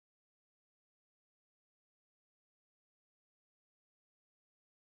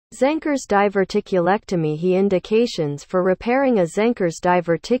Zenker's diverticulectomy. He indications for repairing a Zenker's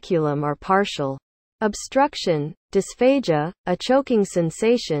diverticulum are partial obstruction, dysphagia, a choking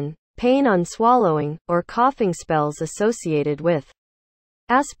sensation, pain on swallowing, or coughing spells associated with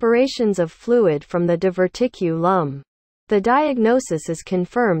aspirations of fluid from the diverticulum. The diagnosis is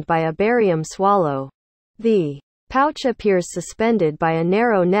confirmed by a barium swallow. The pouch appears suspended by a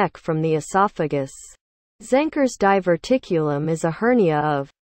narrow neck from the esophagus. Zenker's diverticulum is a hernia of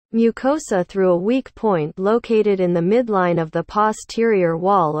mucosa through a weak point located in the midline of the posterior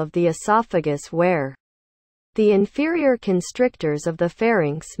wall of the esophagus where the inferior constrictors of the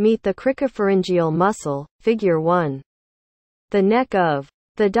pharynx meet the cricopharyngeal muscle, figure 1. The neck of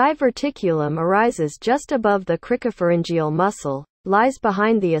the diverticulum arises just above the cricopharyngeal muscle, lies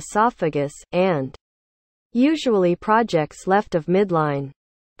behind the esophagus, and usually projects left of midline.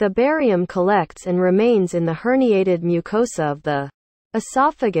 The barium collects and remains in the herniated mucosa of the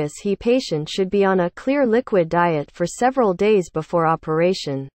esophagus. The patient should be on a clear liquid diet for several days before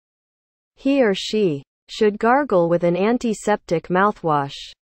operation. He or she should gargle with an antiseptic mouthwash.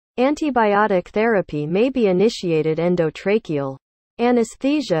 Antibiotic therapy may be initiated endotracheal.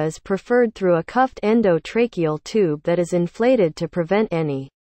 Anesthesia is preferred through a cuffed endotracheal tube that is inflated to prevent any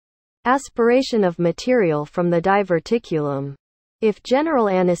aspiration of material from the diverticulum. If general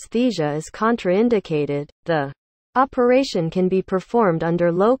anesthesia is contraindicated, the operation can be performed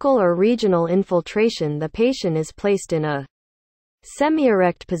under local or regional infiltration. The patient is placed in a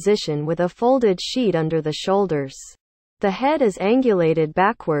semi-erect position with a folded sheet under the shoulders. The head is angulated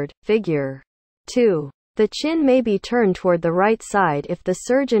backward, figure 2. The chin may be turned toward the right side if the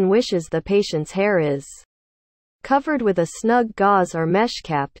surgeon wishes. The patient's hair is covered with a snug gauze or mesh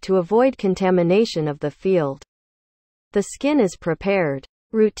cap to avoid contamination of the field. The skin is prepared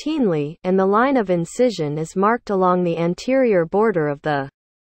routinely, and the line of incision is marked along the anterior border of the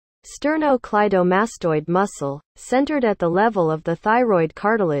sternocleidomastoid muscle, centered at the level of the thyroid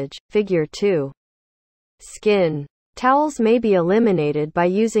cartilage, figure 2. Skin towels may be eliminated by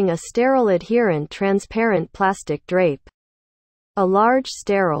using a sterile adherent transparent plastic drape. A large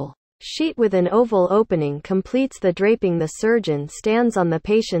sterile sheet with an oval opening completes the draping. The surgeon stands on the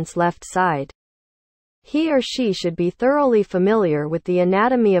patient's left side. He or she should be thoroughly familiar with the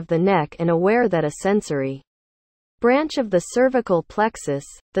anatomy of the neck and aware that a sensory branch of the cervical plexus,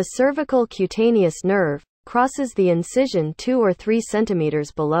 the cervical cutaneous nerve, crosses the incision 2 or 3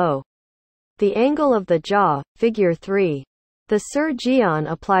 centimeters below the angle of the jaw, figure 3. The surgeon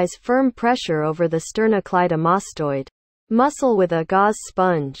applies firm pressure over the sternocleidomastoid muscle with a gauze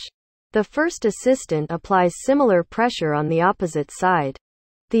sponge. The first assistant applies similar pressure on the opposite side.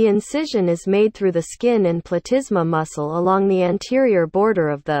 The incision is made through the skin and platysma muscle along the anterior border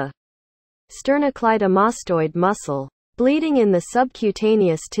of the sternocleidomastoid muscle. Bleeding in the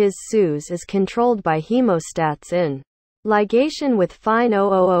subcutaneous tissues is controlled by hemostats in ligation with fine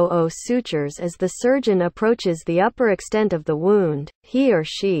 0000 sutures. As the surgeon approaches the upper extent of the wound, he or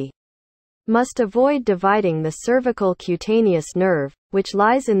she must avoid dividing the cervical cutaneous nerve, which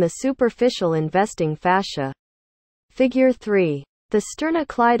lies in the superficial investing fascia. Figure 3. The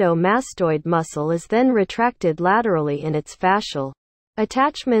sternocleidomastoid muscle is then retracted laterally and its fascial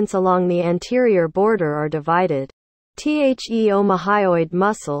attachments along the anterior border are divided. The omohyoid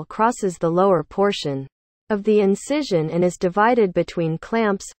muscle crosses the lower portion of the incision and is divided between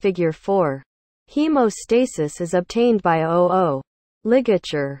clamps, figure 4. Hemostasis is obtained by a OO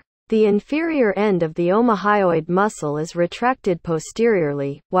ligature. The inferior end of the omohyoid muscle is retracted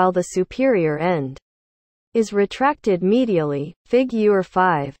posteriorly, while the superior end is retracted medially, figure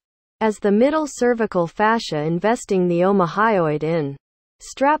 5. As the middle cervical fascia investing the omohyoid in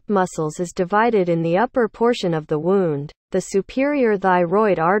strap muscles is divided in the upper portion of the wound, the superior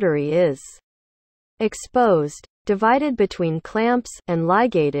thyroid artery is exposed, divided between clamps, and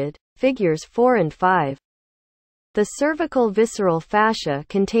ligated, figures 4 and 5. The cervical visceral fascia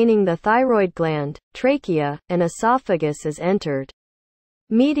containing the thyroid gland, trachea, and esophagus is entered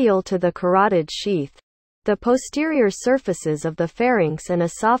medial to the carotid sheath. The posterior surfaces of the pharynx and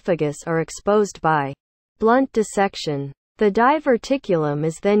esophagus are exposed by blunt dissection. The diverticulum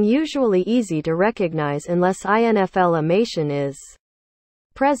is then usually easy to recognize unless inflammation is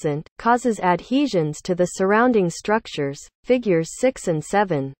present, causes adhesions to the surrounding structures, figures 6 and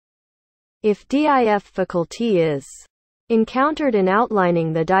 7. If difficulty is encountered in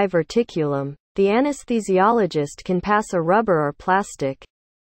outlining the diverticulum, the anesthesiologist can pass a rubber or plastic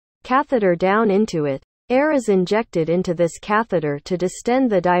catheter down into it. Air is injected into this catheter to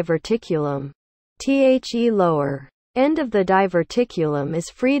distend the diverticulum. The lower end of the diverticulum is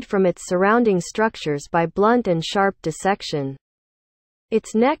freed from its surrounding structures by blunt and sharp dissection.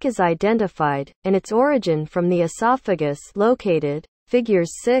 Its neck is identified, and its origin from the esophagus located,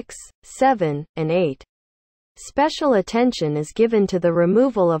 figures 6, 7, and 8. Special attention is given to the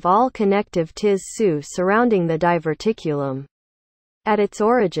removal of all connective tissue surrounding the diverticulum. At its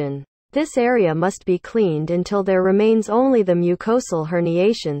origin, this area must be cleaned until there remains only the mucosal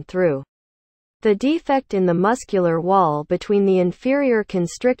herniation through the defect in the muscular wall between the inferior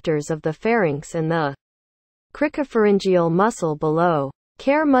constrictors of the pharynx and the cricopharyngeal muscle below.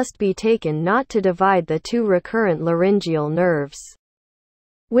 Care must be taken not to divide the two recurrent laryngeal nerves,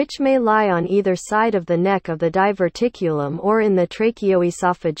 which may lie on either side of the neck of the diverticulum or in the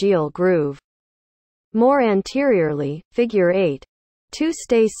tracheoesophageal groove. More anteriorly, figure 8. Two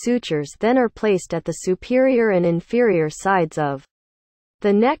stay sutures then are placed at the superior and inferior sides of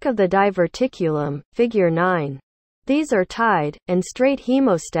the neck of the diverticulum, figure 9. These are tied, and straight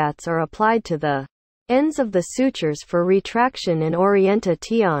hemostats are applied to the ends of the sutures for retraction and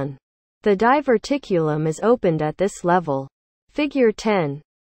orientation. The diverticulum is opened at this level. Figure 10.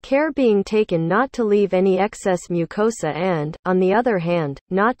 Care being taken not to leave any excess mucosa and, on the other hand,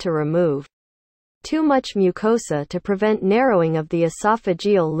 not to remove too much mucosa to prevent narrowing of the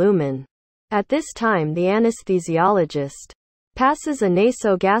esophageal lumen. At this time the anesthesiologist passes a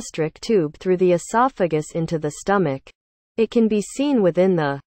nasogastric tube through the esophagus into the stomach. It can be seen within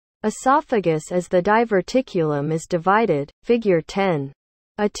the esophagus as the diverticulum is divided, figure 10.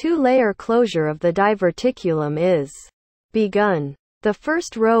 A two-layer closure of the diverticulum is begun. The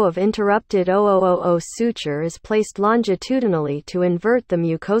first row of interrupted 000 suture is placed longitudinally to invert the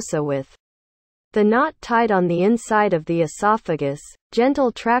mucosa with the knot tied on the inside of the esophagus,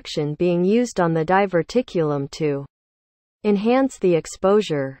 gentle traction being used on the diverticulum to enhance the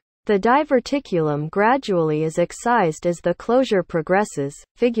exposure. The diverticulum gradually is excised as the closure progresses,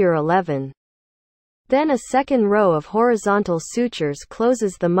 figure 11. Then a second row of horizontal sutures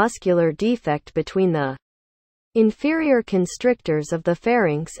closes the muscular defect between the inferior constrictors of the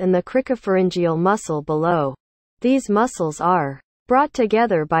pharynx and the cricopharyngeal muscle below. These muscles are brought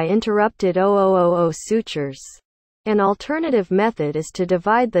together by interrupted 000 sutures. An alternative method is to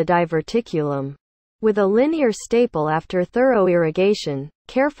divide the diverticulum with a linear staple. After thorough irrigation,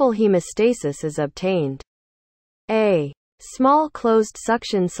 careful hemostasis is obtained. A small closed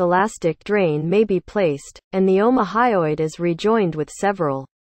suction celastic drain may be placed, and the omohyoid is rejoined with several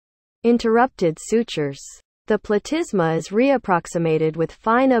interrupted sutures. The platysma is reapproximated with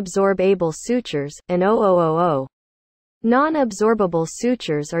fine absorbable sutures, and 000 non-absorbable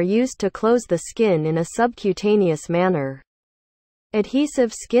sutures are used to close the skin in a subcutaneous manner.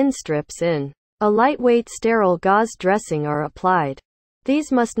 Adhesive skin strips in a lightweight sterile gauze dressing are applied.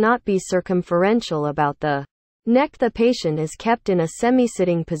 These must not be circumferential about the neck. The patient is kept in a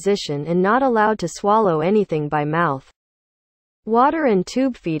semi-sitting position and not allowed to swallow anything by mouth. Water and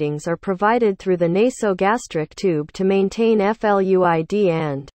tube feedings are provided through the nasogastric tube to maintain fluid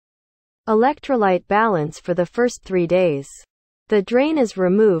and electrolyte balance for the first 3 days. The drain is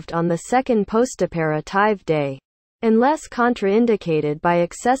removed on the second postoperative day, unless contraindicated by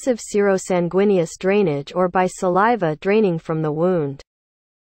excessive serosanguineous drainage or by saliva draining from the wound.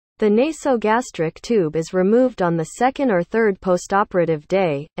 The nasogastric tube is removed on the second or third postoperative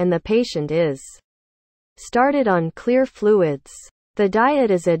day, and the patient is started on clear fluids. The diet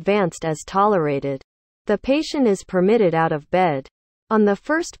is advanced as tolerated. The patient is permitted out of bed on the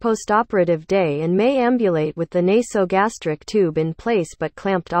first postoperative day and may ambulate with the nasogastric tube in place but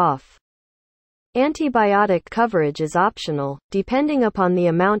clamped off. Antibiotic coverage is optional, depending upon the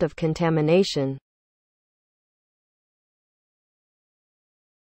amount of contamination.